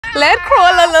let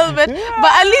crawl a little bit. Yeah.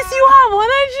 But at least you have one,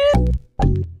 Ajit.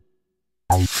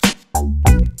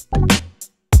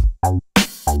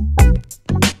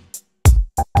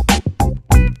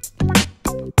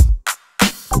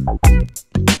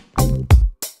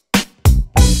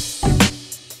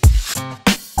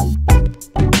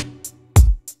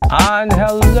 And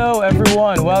hello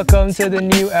everyone, welcome to the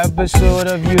new episode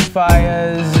of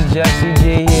YouthFires. Jesse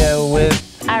J here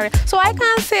with Arielle. So I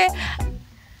can't say,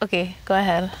 okay, go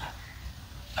ahead.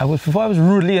 Before I was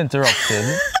rudely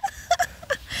interrupted.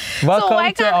 Welcome so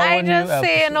why to can't our I just new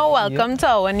say, episode. welcome to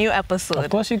our new episode?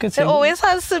 Of course you could say it. Always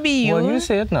has to be you. Well, you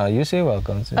say it now. You say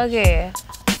welcome to. Okay.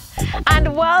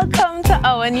 And welcome to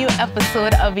our new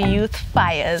episode of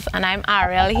YouthFires. And I'm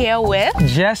Arielle here with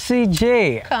Jesse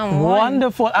J. Come on.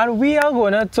 Wonderful. And we are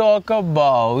going to talk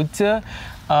about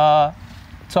a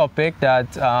topic that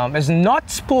is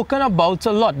not spoken about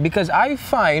a lot, because I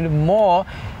find more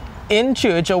in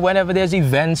church or whenever there's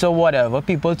events or whatever,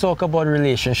 people talk about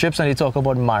relationships and they talk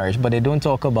about marriage, but they don't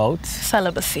talk about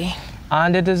celibacy.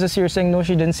 And it is a serious thing. No,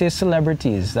 she didn't say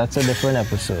celebrities. That's a different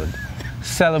episode.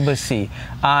 Celibacy.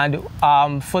 And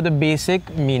for the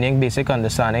basic meaning, basic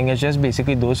understanding, it's just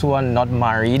basically those who are not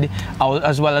married,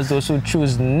 as well as those who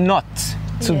choose not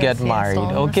to get married.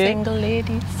 All okay, the single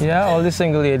ladies. Yeah, all the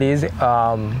single ladies,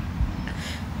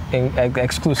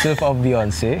 exclusive of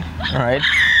Beyonce, right?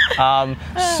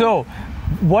 So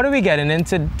what are we getting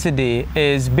into today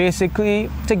is basically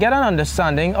to get an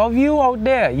understanding of you out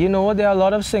there. You know, there are a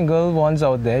lot of single ones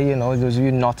out there, you know, those of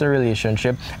you not in a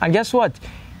relationship. And guess what?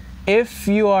 If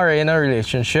you are in a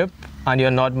relationship and you're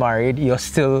not married, you're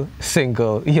still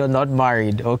single. You're not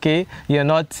married, okay? You're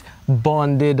not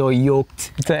bonded or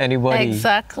yoked to anybody.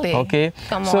 Exactly. Okay?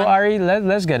 Come so, on. Ari,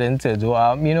 let's get into it.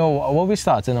 You know, what are we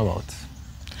starting about?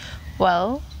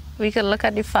 Well, we could look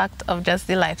at the fact of just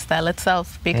the lifestyle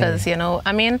itself, because, you know,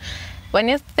 I mean, when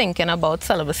you're thinking about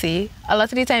celibacy, a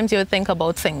lot of the times you would think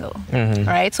about single,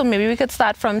 right? So maybe we could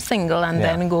start from single and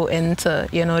then go into,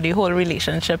 you know, the whole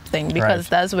relationship thing, because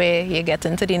that's where you get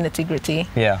into the nitty-gritty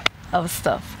of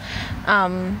stuff.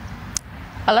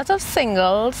 A lot of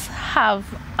singles have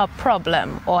a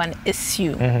problem or an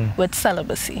issue with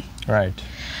celibacy. Right.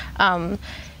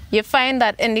 You find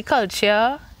that in the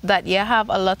culture that you have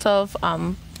a lot of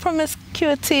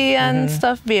promiscuity and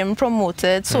stuff being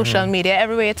promoted, social media,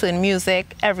 everywhere you turn,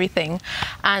 music, everything.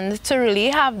 And to really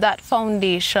have that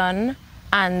foundation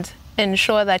and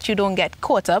ensure that you don't get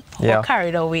caught up or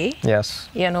carried away,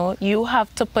 you know, you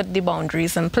have to put the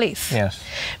boundaries in place. Yes.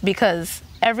 Because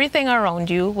everything around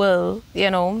you will,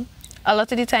 you know, a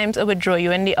lot of the times it would draw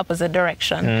you in the opposite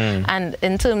direction. And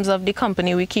in terms of the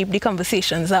company we keep, the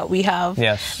conversations that we have,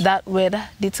 that would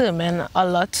determine a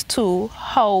lot to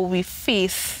how we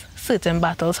face certain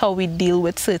battles, how we deal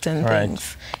with certain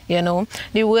things. You know,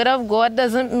 the word of God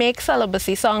doesn't make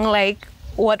celibacy sound like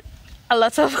what a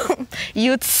lot of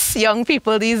youths, young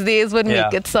people these days would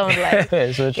make it sound like.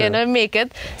 So you know, make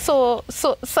it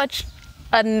such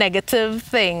a negative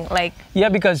thing, like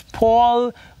because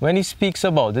Paul, when he speaks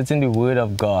about it in the Word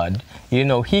of God, you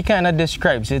know, he kind of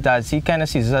describes it as, he kind of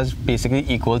sees it as basically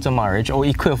equal to marriage or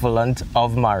equivalent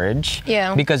of marriage.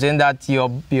 Because in that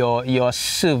you're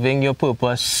serving your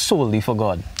purpose solely for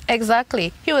God.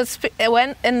 Exactly. He was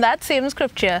when in that same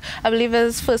scripture, I believe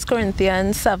it's 1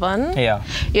 Corinthians 7.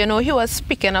 You know, he was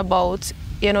speaking about,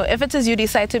 you know, if it is you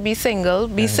decide to be single,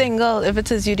 be single. If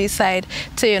it is you decide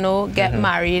to, you know, get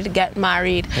married, get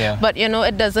married. But, you know,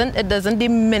 it doesn't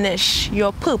diminish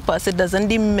your purpose. It doesn't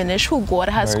diminish who God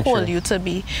has called you to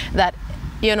be. That,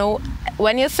 you know,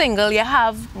 when you're single, you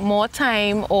have more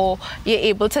time, or you're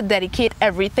able to dedicate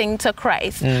everything to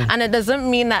Christ. And it doesn't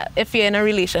mean that if you're in a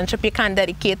relationship, you can't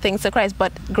dedicate things to Christ,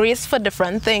 but grace for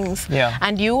different things.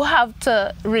 And you have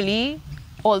to really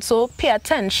also pay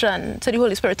attention to the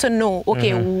Holy Spirit to know,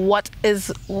 okay,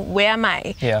 where am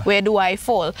I? Where do I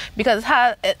fall? Because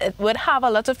it would have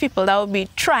a lot of people that would be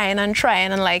trying and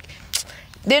like,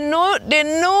 they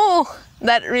know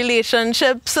that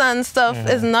relationships and stuff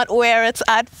is not where it's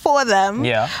at for them.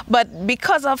 But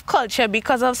because of culture,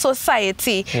 because of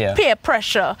society, peer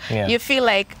pressure, you feel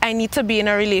like, I need to be in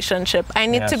a relationship. I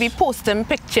need to be posting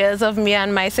pictures of me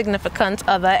and my significant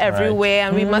other everywhere,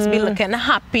 and we must be looking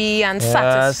happy and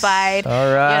satisfied. You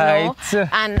know?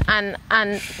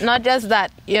 And not just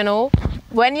that, you know,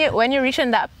 when you reach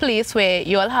in that place where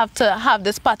you'll have to have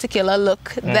this particular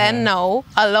look, then now,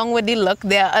 along with the look,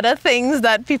 there are other things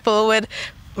that people would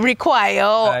require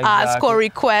or ask or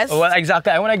request. Well,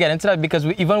 exactly. I want to get into that, because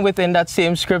even within that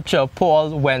same scripture,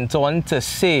 Paul went on to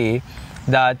say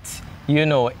that, you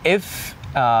know, if,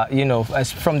 you know,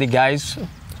 as from the guy's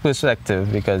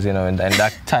perspective, because, you know, in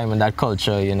that time, in that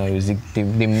culture, you know, it was the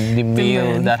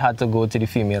male that had to go to the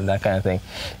female, that kind of thing.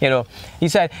 You know, he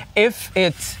said, if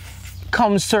it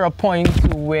comes to a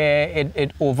point where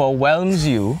it overwhelms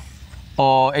you,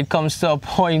 or it comes to a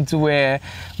point where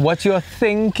what you're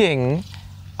thinking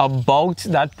about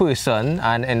that person,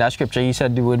 and in that scripture he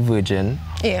said the word virgin.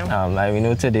 Yeah. We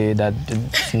know today that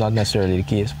it's not necessarily the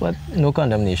case, but no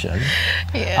condemnation.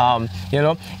 Yeah. You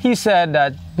know, he said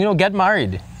that, you know, get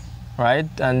married, right?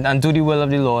 And do the will of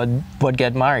the Lord, but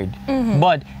get married.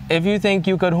 But if you think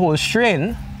you could hold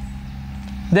strain,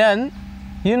 then,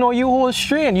 you know, you hold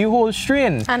strain.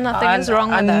 And nothing is wrong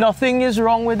with that. And nothing is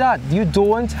wrong with that. You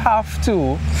don't have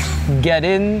to get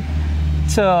in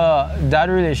to that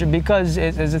relationship, because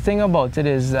the thing about it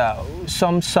is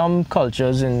some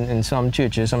cultures in some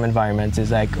churches, some environments,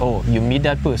 is like, oh, you meet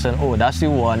that person, oh, that's the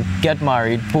one, get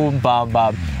married, boom, bam,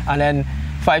 bam, and then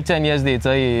 5-10 years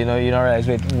later, you know, you don't realize,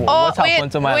 what's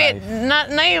happened to my life? Not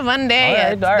even there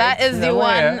yet. All right. That is the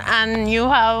one, and you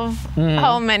have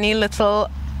how many little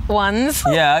ones?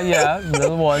 Yeah,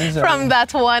 little ones. From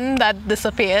that one that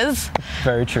disappears.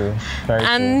 Very true. Very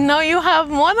and true. now you have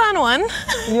more than one.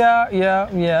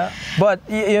 Yeah. But,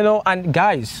 you know, and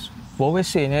guys, what we're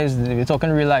saying is, we're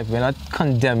talking real life. We're not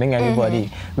condemning anybody.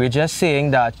 We're just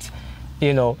saying that,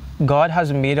 you know, God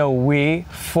has made a way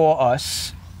for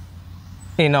us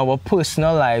in our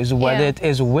personal lives, whether it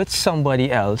is with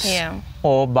somebody else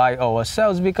or by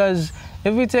ourselves. Because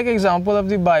if we take example of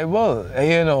the Bible,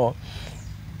 you know,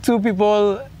 two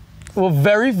people were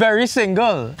very, very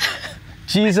single.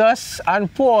 Jesus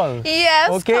and Paul. Yes,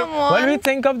 okay? Come on. When we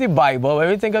think of the Bible, when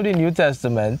we think of the New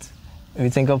Testament, we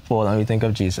think of Paul and we think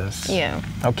of Jesus. Yeah.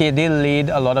 Okay, they laid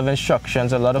a lot of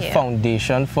instructions, a lot of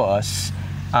foundation for us.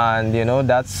 And, you know,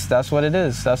 that's what it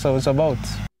is. That's what it's about.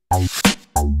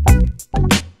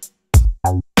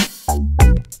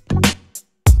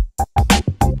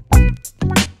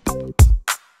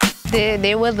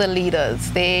 They were the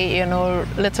leaders. They, you know,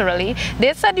 literally,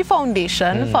 they set the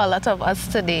foundation for a lot of us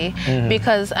today.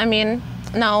 Because, I mean,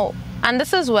 now, and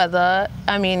this is whether,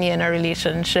 I mean, you're in a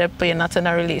relationship or you're not in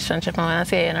a relationship. And when I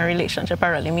say you're in a relationship, I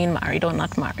really mean married or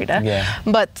not married. Yeah.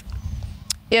 But,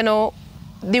 you know,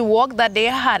 the work that they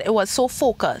had, it was so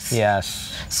focused.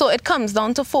 Yes. So it comes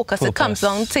down to focus. It comes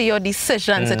down to your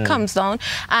decisions. It comes down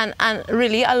and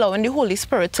really allowing the Holy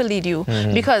Spirit to lead you.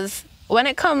 Because when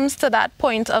it comes to that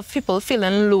point of people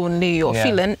feeling lonely or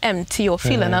feeling empty or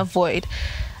feeling a void,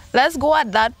 let's go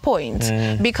at that point.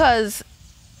 Because,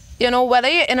 you know, whether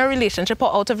you're in a relationship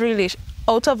or out of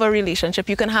a relationship,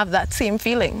 you can have that same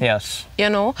feeling. Yes. You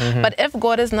know, but if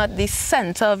God is not the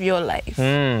center of your life,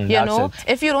 you know,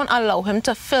 if you don't allow Him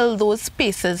to fill those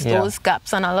spaces, those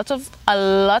gaps, and a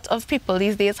lot of people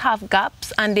these days have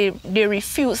gaps, and they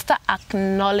refuse to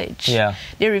acknowledge. Yeah.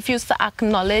 They refuse to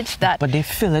acknowledge that. But they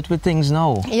fill it with things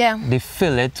now. Yeah. They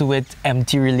fill it with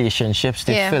empty relationships.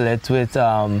 They fill it with,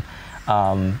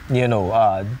 you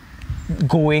know,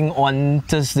 going on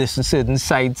to certain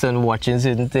sites and watching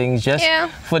certain things just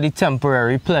for the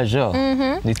temporary pleasure.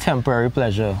 The temporary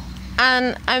pleasure.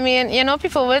 And I mean, you know,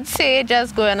 people would say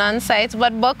just going on sites,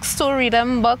 but books to read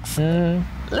them, books.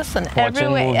 Listen,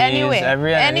 everywhere,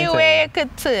 anywhere you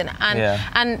could turn.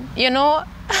 And you know,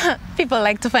 people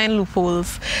like to find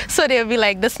loopholes. So they'll be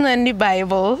like, this is not in the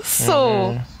Bible.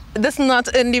 So this is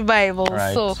not in the Bible.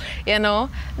 Right. So, you know,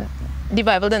 the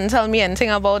Bible didn't tell me anything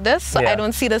about this, so I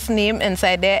don't see this name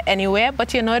inside there anywhere,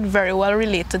 but you know, it very well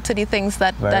related to the things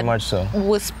that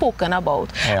was spoken about.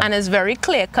 And it's very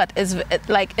clear cut. It's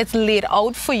like it's laid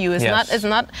out for you. It's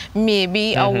not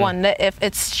maybe a wonder if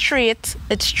it's straight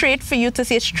for you to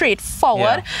say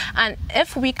straightforward. And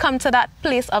if we come to that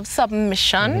place of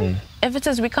submission,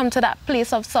 we come to that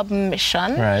place of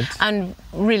submission and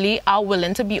really are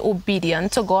willing to be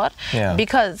obedient to God,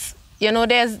 because you know,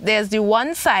 there's the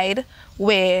one side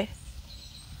where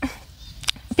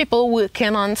people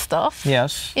working on stuff.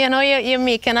 Yes. You know, you're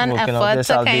making an effort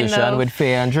to kind of with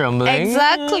fear and trembling.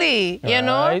 Exactly. You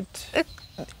know,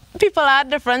 people are at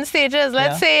different stages.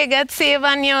 Let's say you get saved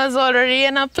and you're already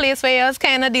in a place where you're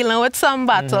kind of dealing with some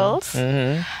battles,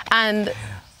 and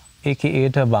AKA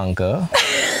a banker.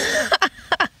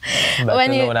 Better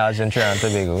known as in Trinidad and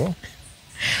Tobago.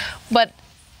 But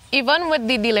even with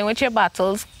the dealing with your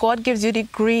battles, God gives you the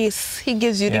grace. He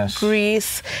gives you the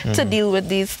grace to deal with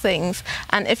these things.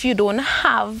 And if you don't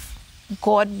have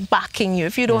God backing you,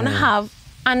 if you don't have,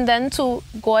 and then to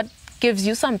God gives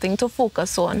you something to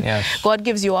focus on. Yes. God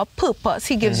gives you a purpose.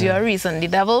 He gives you a reason. The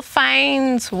devil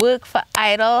finds work for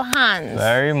idle hands.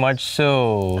 Very much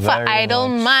so. For idle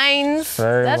minds.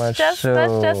 Let's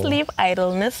just leave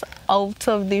idleness out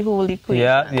of the whole equation.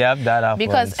 Yeah, that happens.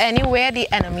 Because anywhere the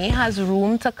enemy has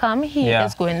room to come, he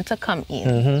is going to come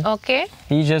in. Okay?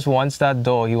 He just wants that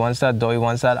door. He wants that door. He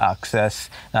wants that access,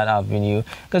 that avenue.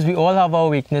 Because we all have our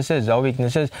weaknesses.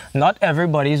 Not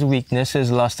everybody's weakness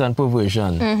is lust and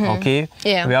perversion. Okay?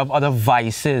 Yeah. We have other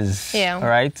vices. Yeah.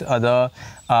 Right? Other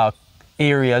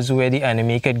areas where the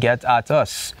enemy could get at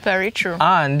us. Very true.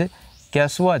 And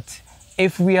guess what?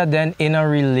 If we are then in a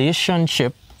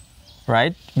relationship,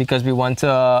 right? Because we want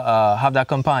to have that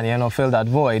companion or fill that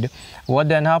void, what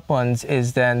then happens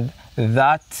is then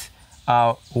that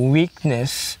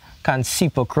weakness can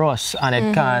seep across, and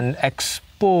it can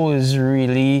expose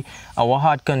really our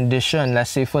heart condition,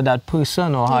 let's say for that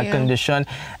person, or heart condition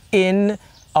in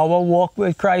our walk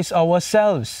with Christ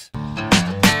ourselves.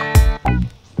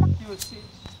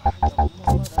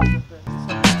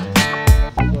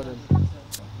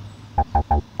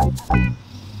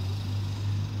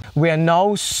 We are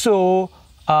now so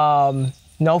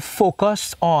now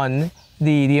focused on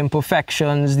the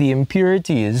imperfections, the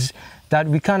impurities, that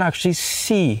we can actually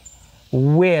see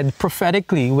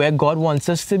prophetically where God wants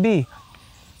us to be.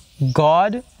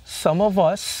 God, some of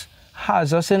us,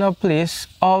 has us in a place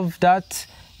of that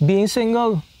being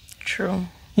single. True.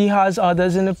 He has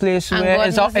others in a place where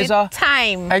it's a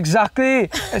time. Exactly.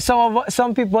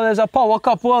 Some people is a power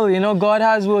couple. You know, God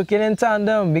has working in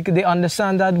tandem because they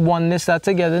understand that oneness, that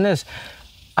togetherness.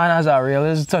 And as Arielle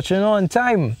is touching on,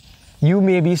 time. You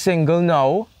may be single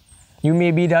now. You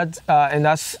may be in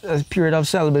that period of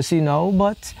celibacy now,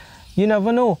 but you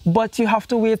never know. But you have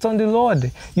to wait on the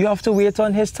Lord. You have to wait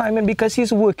on His timing because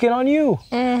He's working on you.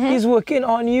 He's working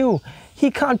on you. He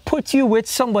can't put you with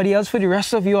somebody else for the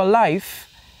rest of your life.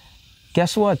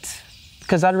 Guess what?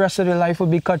 Because that rest of your life will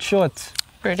be cut short.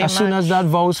 Pretty much. As soon as that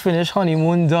vows finished,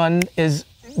 honeymoon done, is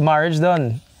marriage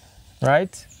done.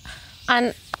 Right?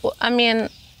 And, I mean,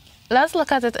 let's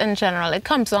look at it in general. It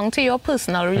comes down to your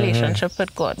personal relationship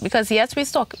with God. Because yes,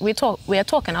 we are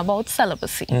talking about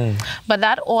celibacy. But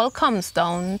that all comes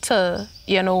down to,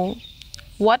 you know,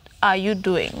 what are you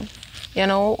doing? You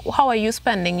know, how are you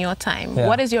spending your time? Yeah.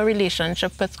 What is your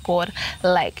relationship with God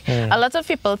like? A lot of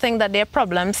people think that their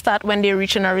problems start when they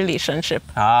reach in a relationship.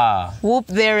 Whoop,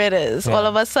 there it is. All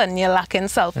of a sudden, you're lacking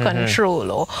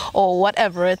self-control or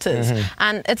whatever it is.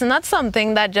 And it's not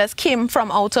something that just came from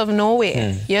out of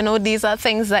nowhere. You know, these are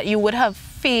things that you would have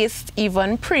faced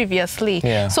even previously.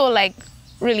 So, like,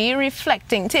 really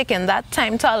reflecting, taking that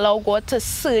time to allow God to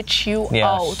search you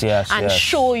out and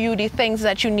show you the things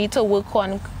that you need to work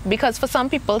on. Because for some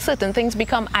people, certain things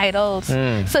become idols,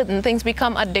 certain things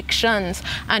become addictions,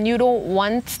 and you don't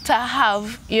want to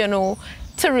have, you know,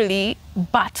 to really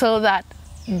battle that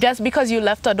just because you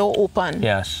left a door open.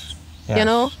 You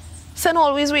know? Sin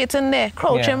always waiting there,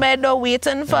 crouching by the door,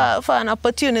 waiting for an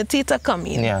opportunity to come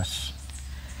in.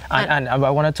 And I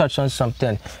want to touch on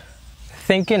something.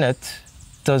 Thinking it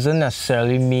doesn't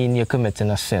necessarily mean you're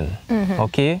committing a sin,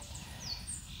 okay?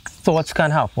 Thoughts can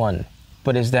happen,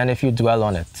 but it's then if you dwell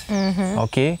on it,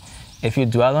 okay? If you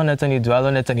dwell on it and you dwell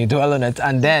on it and you dwell on it,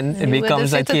 and then it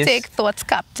becomes a case... to take thoughts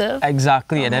captive.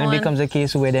 Exactly, and then it becomes a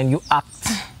case where then you act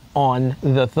on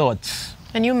the thoughts.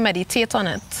 And you meditate on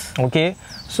it. Okay?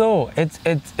 So,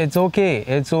 it's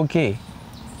okay.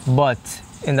 But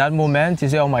in that moment, you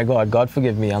say, oh my God, God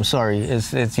forgive me, I'm sorry.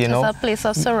 It's you know. It's a place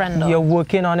of surrender. You're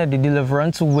working on it. The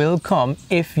deliverance will come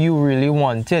if you really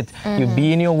want it. You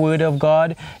be in your word of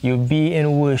God, you be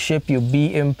in worship, you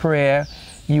be in prayer,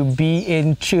 you be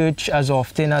in church as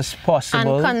often as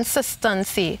possible. And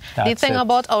consistency. The thing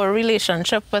about our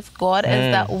relationship with God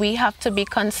is that we have to be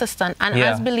consistent. And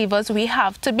as believers, we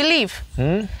have to believe.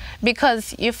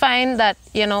 Because you find that,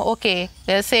 you know, okay,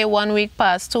 let's say 1 week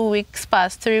pass, 2 weeks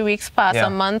pass, 3 weeks pass, a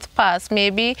month pass,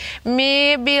 maybe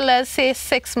let's say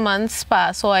 6 months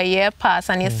pass or a year pass,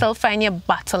 and you still find you're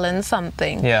battling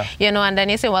something. You know, and then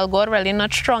you say, well, God really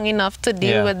not strong enough to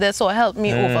deal with this or help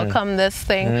me overcome this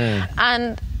thing.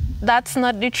 And that's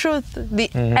not the truth. The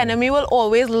enemy will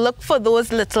always look for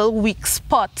those little weak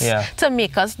spots to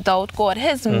make us doubt God.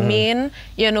 His main,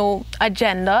 you know,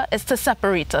 agenda is to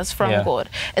separate us from God.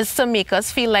 It's to make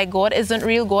us feel like God isn't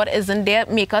real, God isn't there,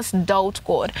 make us doubt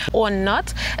God or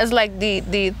not. It's like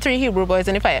the 3 Hebrew boys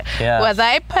in the fire.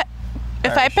 Whether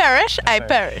if I perish, I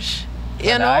perish.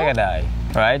 You know? I die.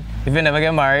 Right? If you never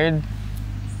get married,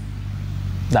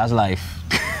 that's life.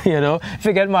 You know, if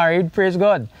you get married, praise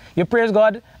God. You praise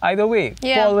God either way.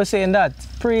 Yeah. Paul was saying that.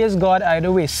 Praise God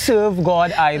either way. Serve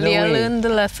God either way. I learned the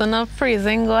lesson of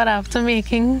praising God after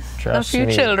making a few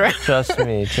children. Trust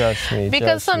me.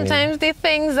 Because sometimes the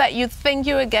things that you think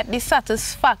you will get the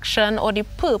satisfaction or the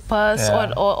purpose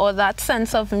or that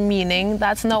sense of meaning,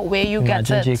 that's not where you get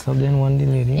it. Jacob didn't want the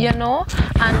lady. You know?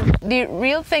 And the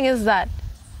real thing is that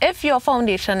if your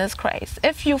foundation is Christ,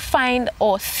 if you find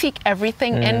or seek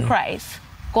everything in Christ,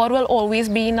 God will always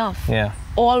be enough. Yeah.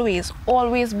 Always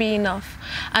be enough.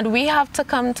 And we have to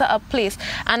come to a place.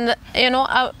 And, you know,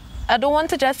 I don't want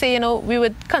to just say, you know, we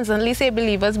would constantly say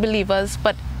believers,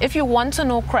 but if you want to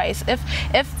know Christ,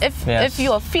 if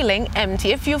you are feeling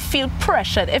empty, if you feel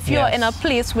pressured, if you're in a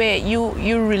place where you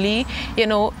really, you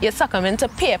know, you're succumbing to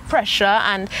peer pressure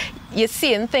and you're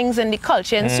seeing things in the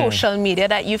culture and social media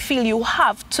that you feel you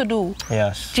have to do.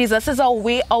 Yes. Jesus is our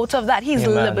way out of that. His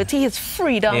liberty, His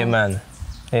freedom. Amen.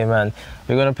 Amen.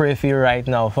 We're going to pray for you right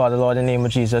now. Father, Lord, in the name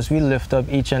of Jesus, we lift up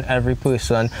each and every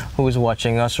person who is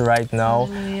watching us right now.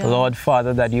 Hallelujah. Lord,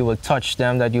 Father, that you will touch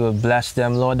them, that you will bless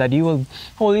them, Lord, that you will,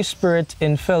 Holy Spirit,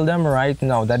 infill them right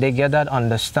now, that they get that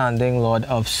understanding, Lord,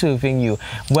 of serving you.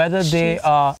 Whether they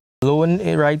are alone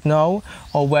right now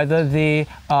or whether they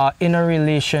are in a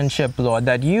relationship, Lord,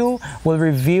 that you will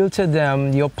reveal to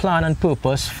them your plan and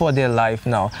purpose for their life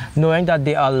now, knowing that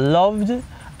they are loved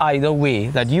either way,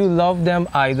 that you love them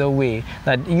either way,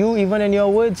 that you, even in your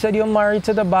word, said you're married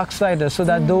to the backslider, so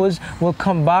that those will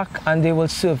come back and they will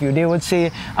serve you. They would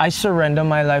say, I surrender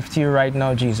my life to you right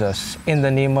now, Jesus. In the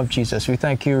name of Jesus, we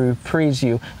thank you, we praise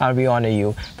you, and we honor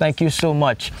you. Thank you so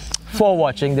much for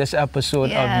watching this episode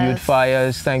of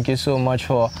YouthFires. Thank you so much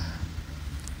for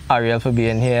Arielle for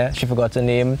being here. She forgot her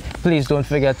name. Please don't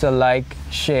forget to like,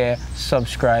 share,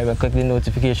 subscribe, and click the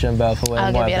notification bell for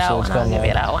when more episodes come out. I'll give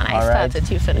you that one. I started,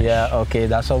 you finish. Yeah, okay,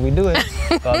 that's how we do it.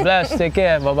 God bless. Take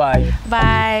care. Bye-bye.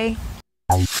 Bye.